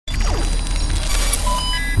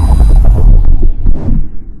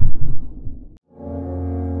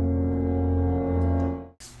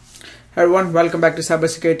Hey everyone, welcome back to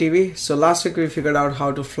Cybersecurity TV. So last week we figured out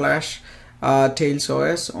how to flash Tails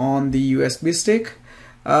OS on the USB stick.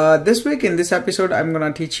 This week in this episode I'm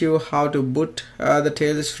gonna teach you how to boot the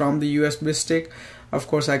Tails from the USB stick. Of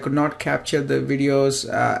course I could not capture the videos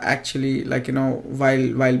actually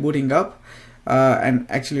while booting up, and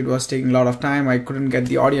actually it was taking a lot of time. I couldn't get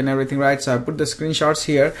the audio and everything right, so I put the screenshots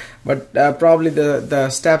here, but probably the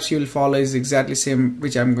steps you'll follow is exactly same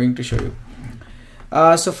which I'm going to show you.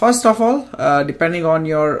 So first of all, depending on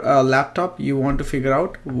your laptop, you want to figure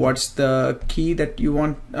out what's the key that you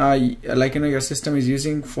want, your system is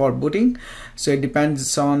using for booting. So it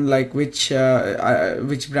depends on which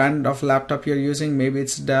brand of laptop you're using. Maybe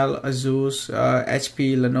it's Dell, Asus,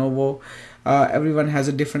 HP, Lenovo. Everyone has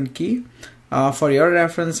a different key. For your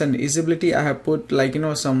reference and usability, I have put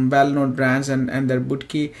some well-known brands and their boot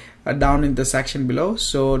key down in the section below.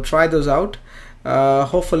 So try those out.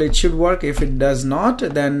 Hopefully it should work. If it does not,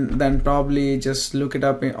 then probably just look it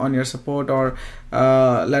up on your support or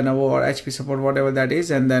Lenovo or HP support, whatever that is,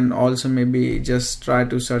 and then also maybe just try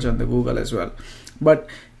to search on the Google as well. But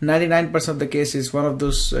 99% of the cases, one of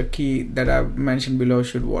those key that I've mentioned below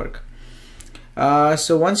should work.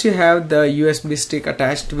 So once you have the USB stick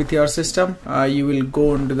attached with your system, you will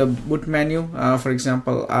go into the boot menu. For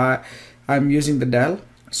example, I'm using the Dell,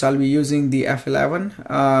 so I'll be using the F11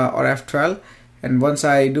 or F12. And once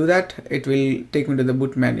I do that, it will take me to the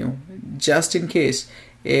boot menu. Just in case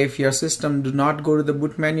if your system do not go to the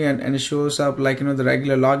boot menu and it shows up the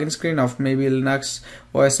regular login screen of maybe Linux,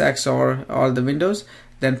 OS X or the Windows,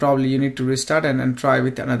 then probably you need to restart and try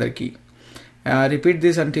with another key. Repeat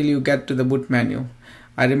this until you get to the boot menu.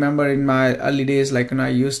 I remember in my early days, when I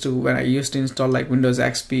used to install Windows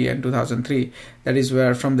XP in 2003, that is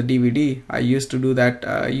where from the DVD I used to do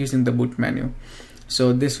that using the boot menu.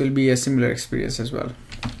 So this will be a similar experience as well.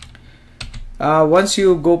 Once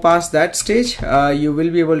you go past that stage, you will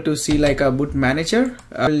be able to see a boot manager.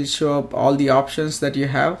 It will show up all the options that you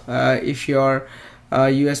have. If your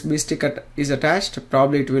USB stick is attached,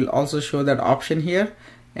 probably it will also show that option here,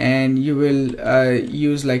 and you will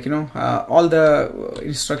use all the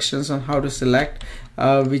instructions on how to select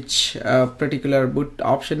which particular boot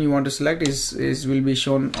option you want to select will be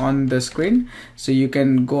shown on the screen. So you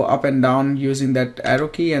can go up and down using that arrow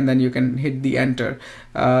key, and then you can hit the enter.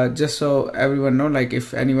 Just so everyone know,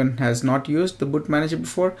 if anyone has not used the boot manager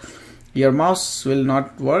before, your mouse will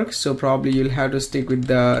not work, so probably you'll have to stick with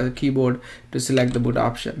the keyboard to select the boot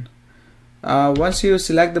option. Once you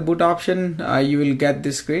select the boot option, you will get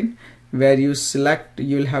this screen where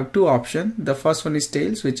you'll have two options. The first one is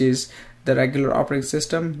Tails, which is the regular operating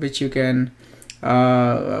system which you can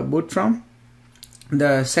boot from.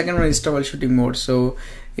 The second one is troubleshooting mode. So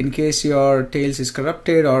in case your Tails is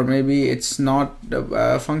corrupted or maybe it's not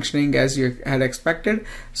functioning as you had expected,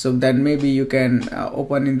 so then maybe you can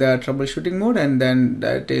open in the troubleshooting mode, and then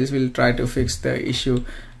the Tails will try to fix the issue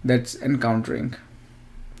that's encountering.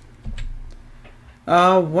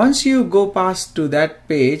 Once you go past to that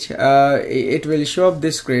page, it will show up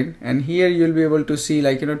this screen, and here you'll be able to see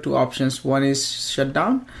two options. One is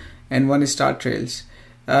shutdown and one is start Tails.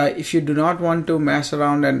 If you do not want to mess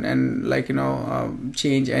around and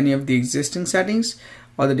change any of the existing settings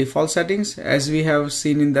or the default settings, as we have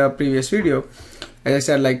seen in the previous video, as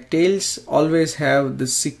I said, Tails always have the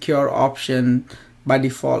secure option by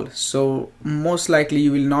default, so most likely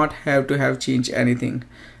you will not have to change anything.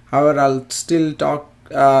 However, I'll still talk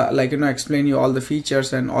explain you all the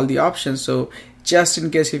features and all the options, so just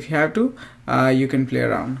in case if you have to, you can play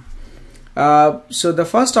around. So the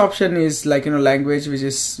first option is language, which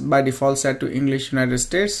is by default set to English United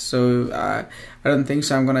States. So I don't think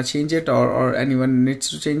so I'm gonna change it, or anyone needs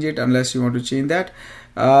to change it unless you want to change that.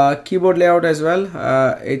 Keyboard layout as well,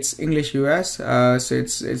 it's English US, so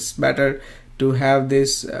it's better to have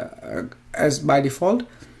this as by default,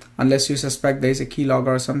 unless you suspect there is a keylogger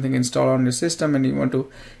or something installed on your system and you want to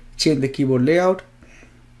change the keyboard layout,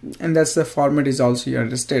 and that's the format is also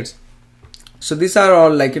United States. So these are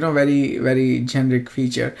all very very generic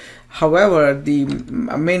feature. However, the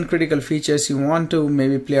main critical features you want to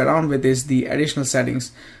maybe play around with is the additional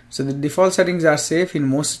settings. So the default settings are safe in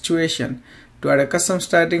most situations. To add a custom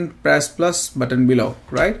setting, press plus button below,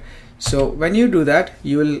 right? So when you do that,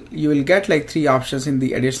 you will get three options in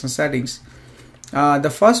the additional settings.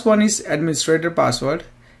 The first one is administrator password,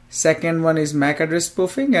 second one is MAC address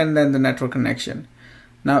spoofing, and then the network connection.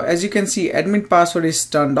 Now as you can see, admin password is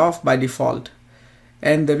turned off by default,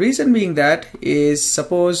 and the reason being that is,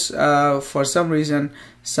 suppose for some reason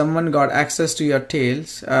someone got access to your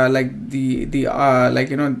Tails,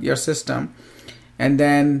 your system, and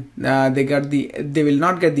then they will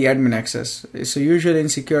not get the admin access. So usually in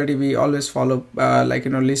security we always follow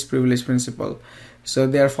least privilege principle. So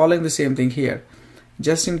they are following the same thing here.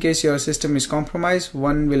 Just in case your system is compromised,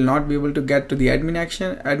 one will not be able to get to the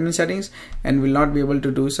admin settings and will not be able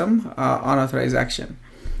to do some unauthorized action.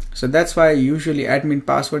 So that's why usually admin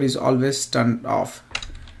password is always turned off.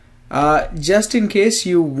 Just in case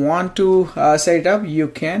you want to set it up, you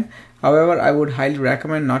can. However, I would highly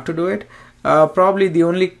recommend not to do it. Probably the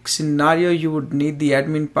only scenario you would need the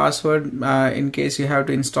admin password in case you have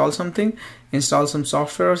to install some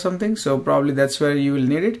software or something. So probably that's where you will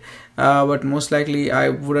need it. But most likely I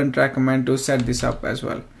wouldn't recommend to set this up as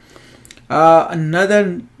well.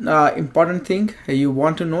 Another important thing you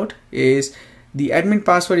want to note is the admin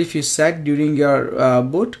password. If you set during your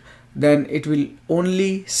boot, then it will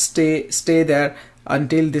only stay there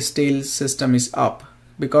until this tail system is up,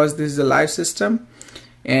 because this is a live system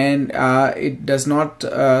and it does not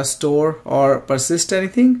store or persist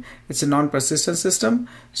anything. It's a non-persistent system.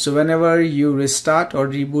 So whenever you restart or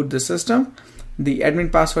reboot the system, the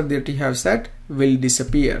admin password that you have set will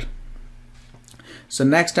disappear. So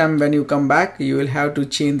next time when you come back, you will have to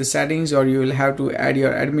change the settings, or you will have to add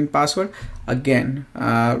your admin password again.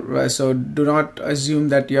 So do not assume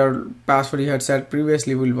that your password you had set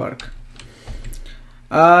previously will work.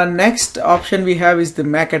 Next option we have is the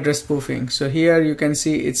MAC address spoofing. So here you can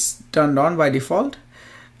see it's turned on by default.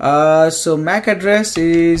 So MAC address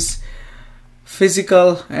is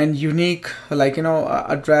physical and unique,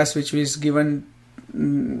 address which is given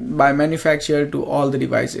by manufacturer to all the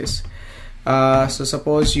devices. So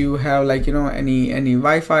suppose you have any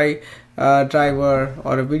Wi-Fi driver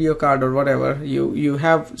or a video card or whatever, you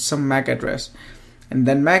have some MAC address, and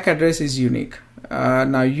then MAC address is unique.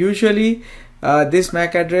 Now usually this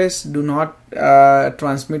MAC address do not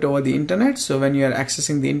transmit over the internet. So when you are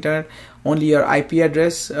accessing the internet, only your IP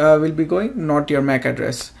address will be going, not your MAC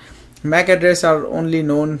address. MAC address are only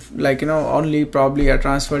known only probably are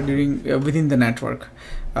transferred during within the network.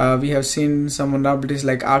 We have seen some vulnerabilities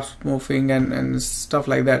like ARP spoofing and stuff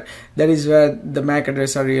like that. That is where the MAC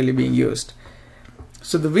address are really being used.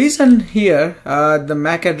 So the reason here the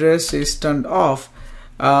MAC address is turned off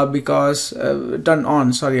turned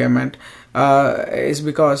on, sorry, I meant is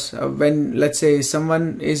because when, let's say,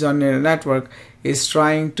 someone is on a network, is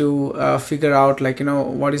trying to figure out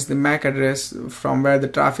what is the MAC address from where the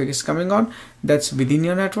traffic is coming on, that's within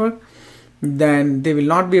your network, then they will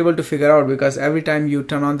not be able to figure out, because every time you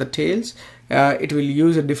turn on the tails, it will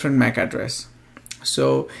use a different MAC address.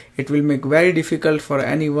 So it will make very difficult for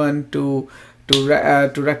anyone to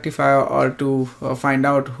rectify or to find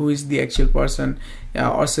out who is the actual person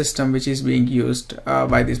or system which is being used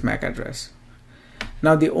by this MAC address.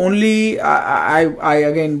 Now the only I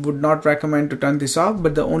again would not recommend to turn this off,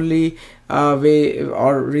 but the only way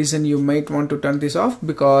or reason you might want to turn this off,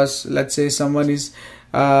 because let's say someone is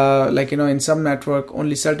in some network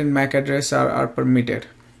only certain MAC address are permitted.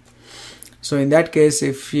 So in that case,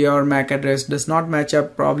 if your MAC address does not match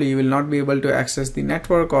up, probably you will not be able to access the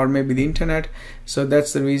network or maybe the internet. So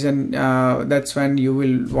that's the reason, that's when you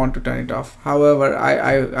will want to turn it off. However,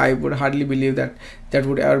 I would hardly believe that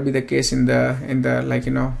would ever be the case in the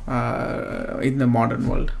modern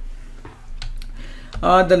world.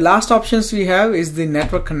 The last options we have is the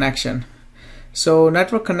network connection. So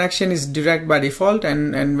network connection is direct by default,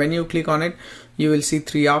 and when you click on it, you will see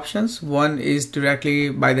three options. One is directly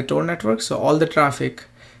by the Tor network, so all the traffic,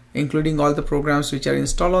 including all the programs which are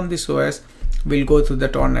installed on this OS, will go through the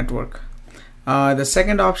Tor network. The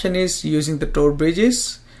second option is using the Tor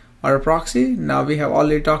bridges or a proxy. Now we have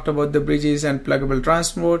already talked about the bridges and pluggable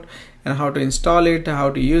transport and how to install it, how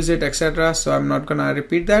to use it, etc. So I'm not gonna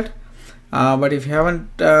repeat that. But if you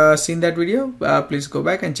haven't seen that video, please go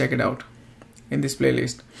back and check it out in this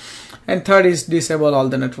playlist. And third is disable all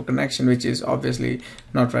the network connection, which is obviously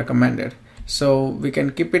not recommended. So we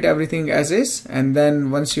can keep it everything as is, and then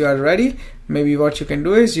once you are ready, maybe what you can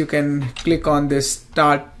do is you can click on this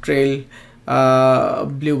start trail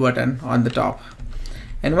blue button on the top,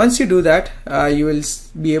 and once you do that, you will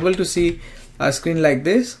be able to see a screen like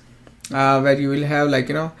this where you will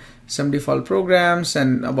have some default programs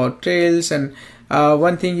and about trails. And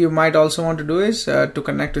one thing you might also want to do is to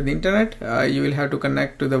connect to the internet, you will have to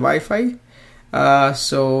connect to the Wi-Fi.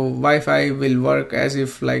 So Wi-Fi will work as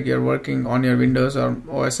if you're working on your Windows or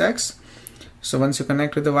OS X. So once you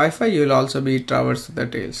connect to the Wi-Fi, you will also be traversed the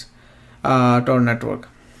tails Tor network.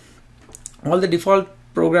 All the default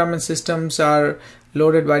program and systems are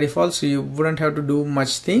loaded by default, so you wouldn't have to do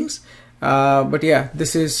much things. But yeah,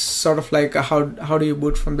 this is sort of like how do you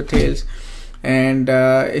boot from the tails. And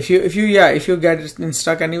if you get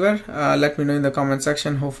stuck anywhere, let me know in the comment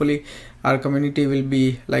section. Hopefully our community will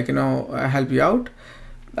be like, help you out.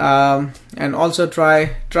 And also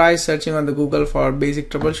try searching on the Google for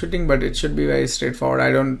basic troubleshooting, but it should be very straightforward.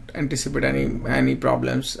 I don't anticipate any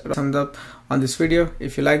problems. Thumbs up on this video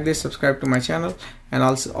if you like this, subscribe to my channel, and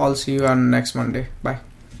I'll see you on next Monday. Bye.